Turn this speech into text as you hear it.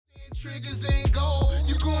Triggers ain't gold.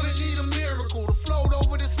 You gonna need a miracle to float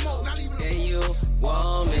over the smoke. Not even. Yeah, you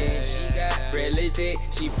woman. She got realistic.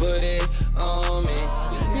 She put it on me.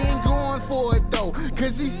 He ain't going for it though,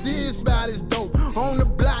 cause he serious about his dope. On the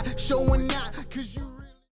block, showing out, cause you really.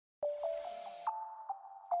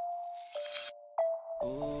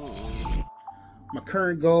 My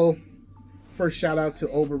current goal, first shout out to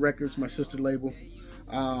Oba Records, my sister label,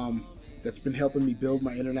 that's been helping me build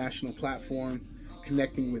my international platform,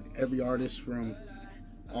 connecting with every artist from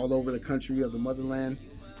all over the country of the motherland,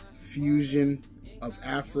 fusion of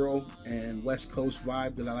Afro and West Coast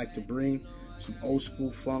vibe that I like to bring, some old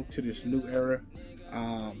school funk to this new era.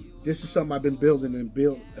 This is something I've been building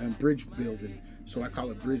and bridge building, so I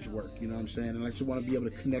call it bridge work, you know what I'm saying? And I just want to be able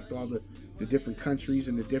to connect all the different countries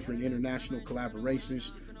and the different international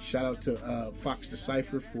collaborations. Shout out to Fox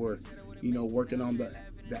Decipher for, you know, working on the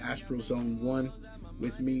Astro Zone 1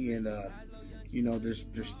 with me, and you know, there's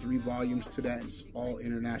 3 volumes to that. It's all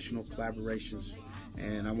international collaborations,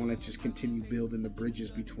 and I want to just continue building the bridges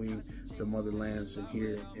between the motherlands and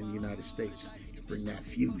here in the United States and bring that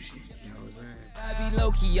fusion, you know what I'm saying? I be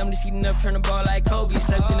low key, I'm just heating up, turn the ball like Kobe.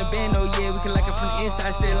 Stepped in the band, oh yeah, we can like it from the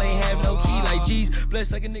inside, still ain't have no key. Like geez,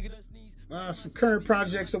 blessed like a nigga that sneeze. Some current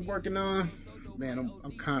projects I'm working on. Man,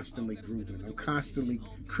 I'm constantly grooving. I'm constantly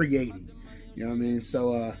creating. You know what I mean?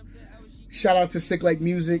 So shout out to Sick Like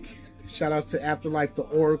Music. Shout out to Afterlife The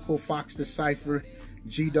Oracle, Fox Decipher,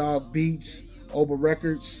 G-Dog Beats, Oba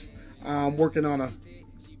Records. I'm working on a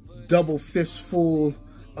double fistful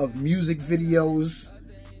of music videos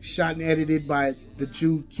shot and edited by the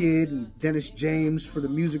Jude Kid and Dennis James for the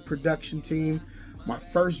music production team. My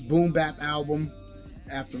first boom bap album,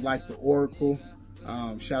 Afterlife The Oracle.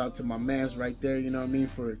 Shout out to my mans right there, you know what I mean,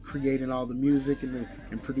 for creating all the music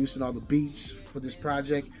and producing all the beats for this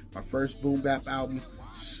project. My first boom bap album,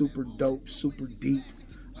 super dope, super deep.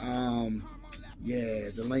 Yeah,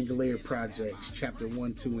 the Langolier Projects, chapter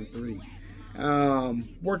 1, 2, and 3.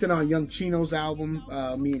 Working on Young Chino's album.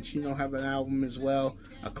 Me and Chino have an album as well,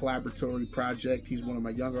 a collaboratory project. He's one of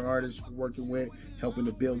my younger artists we're working with, helping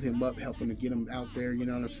to build him up, helping to get him out there, you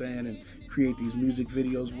know what I'm saying, and create these music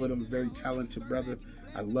videos with him. Very talented brother.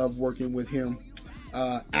 I love working with him.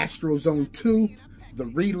 Astro Zone 2, the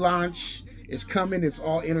relaunch is coming. It's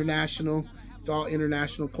all international. It's all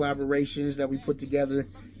international collaborations that we put together,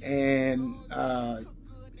 and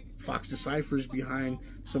Fox Decipher's behind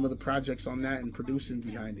some of the projects on that and producing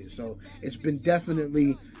behind it. So it's been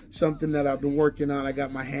definitely something that I've been working on. I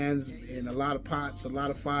got my hands in a lot of pots, a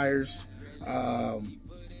lot of fires.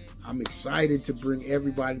 I'm excited to bring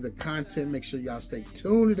everybody the content. Make sure y'all stay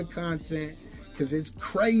tuned to the content, because it's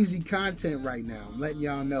crazy content right now. I'm letting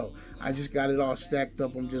y'all know. I just got it all stacked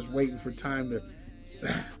up. I'm just waiting for time to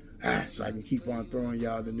so I can keep on throwing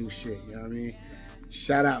y'all the new shit, you know what I mean?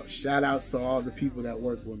 Shout outs to all the people that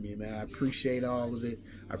work with me, man. I appreciate all of it.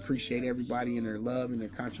 I appreciate everybody and their love and their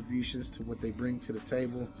contributions to what they bring to the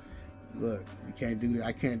table. Look, we can't do that.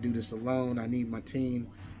 I can't do this alone. I need my team.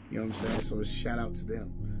 You know what I'm saying? So shout out to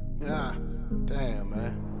them. Yeah, damn,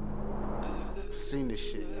 man. Seen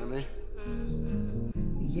this shit, you know what I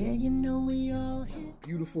mean? Yeah, you know we all hit.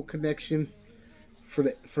 Beautiful connection for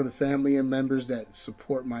the family and members that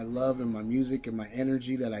support my love and my music and my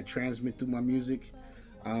energy that I transmit through my music.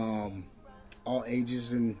 All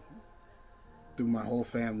ages and through my whole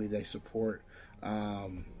family, they support.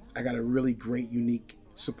 I got a really great, unique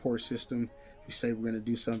support system. If we say we're gonna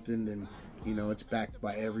do something, then you know it's backed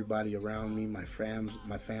by everybody around me, my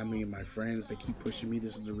family, and my friends. They keep pushing me.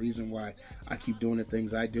 This is the reason why I keep doing the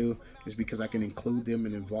things I do, is because I can include them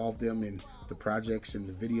and involve them in the projects and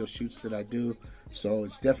the video shoots that I do. So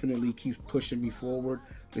it's definitely keeps pushing me forward.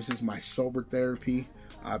 This is my sober therapy.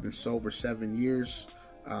 I've been sober 7 years,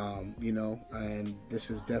 you know, and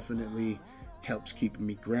this is definitely helps keeping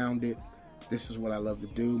me grounded. This is what I love to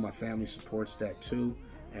do. My family supports that too,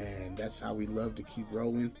 and that's how we love to keep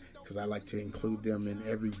rolling, because I like to include them in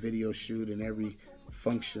every video shoot and every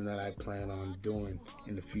function that I plan on doing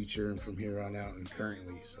in the future and from here on out and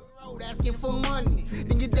currently. So Asking for money,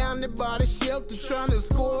 and get down there by the shelter trying to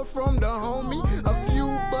score from the homie. A few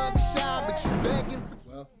bucks shy, but you begging for.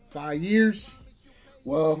 Well, 5 years.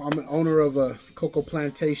 Well, I'm an owner of a cocoa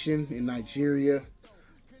plantation in Nigeria.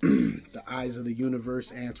 The Eyes of the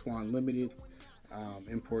Universe, Antoine Limited,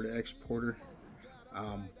 importer exporter.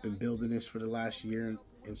 Been building this for the last year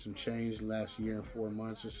and some change, last year and 4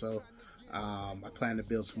 months or so. I plan to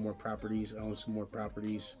build some more properties, own some more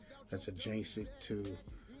properties that's adjacent to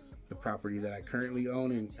the property that I currently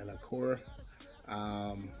own in Akora.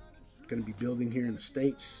 Going to be building here in the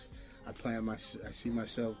States. I see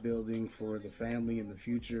myself building for the family in the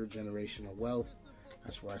future, generational wealth.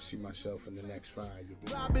 That's where I see myself in the next 5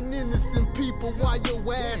 years. Robbing innocent people while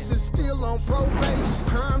your ass is still on probation.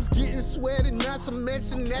 Crimes getting sweated, not to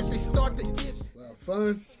mention that they start to itch. Well,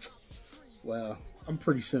 fun. Well, I'm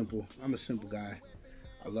pretty simple. I'm a simple guy.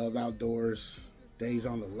 I love outdoors, days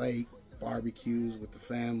on the lake, barbecues with the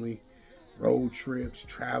family, road trips,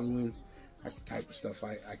 traveling. That's the type of stuff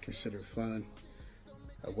I consider fun.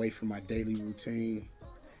 Away from my daily routine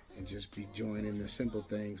and just be joining the simple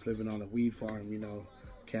things. Living on a weed farm, you know,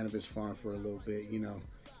 cannabis farm for a little bit, you know,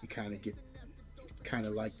 you kind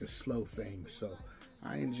of like the slow things. So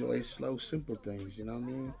I enjoy slow, simple things, you know what I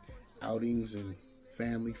mean? Outings and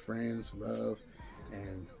family, friends, love,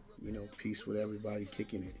 and, you know, peace with everybody,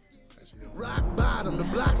 kicking it. That's me. Rock bottom, the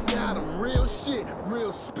block's got 'em. Real shit,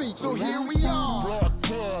 real speech. So here we are.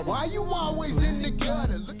 Why you always in the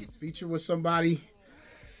gutter? Feature with somebody.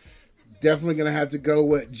 Definitely gonna have to go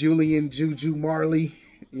with Julian Juju Marley.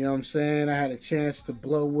 You know what I'm saying? I had a chance to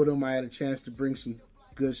blow with him. I had a chance to bring some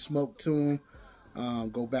good smoke to him.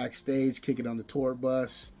 Go backstage, kick it on the tour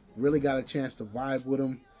bus. Really got a chance to vibe with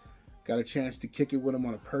him. Got a chance to kick it with him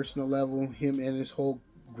on a personal level. Him and his whole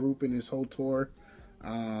group and his whole tour.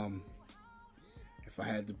 If I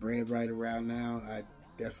had the bread right around now, I'd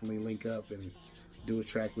definitely link up and do a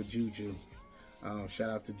track with Juju.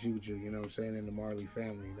 Shout out to Juju, you know what I'm saying, and the Marley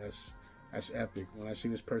family. That's epic. When I see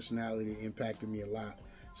his personality, it impacted me a lot.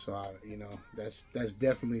 So, you know, that's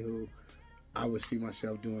definitely who I would see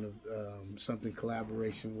myself doing something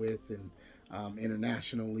collaboration with and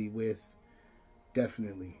internationally with.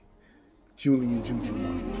 Definitely. Julian Juju.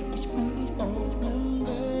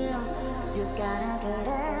 You gotta get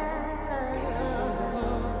it.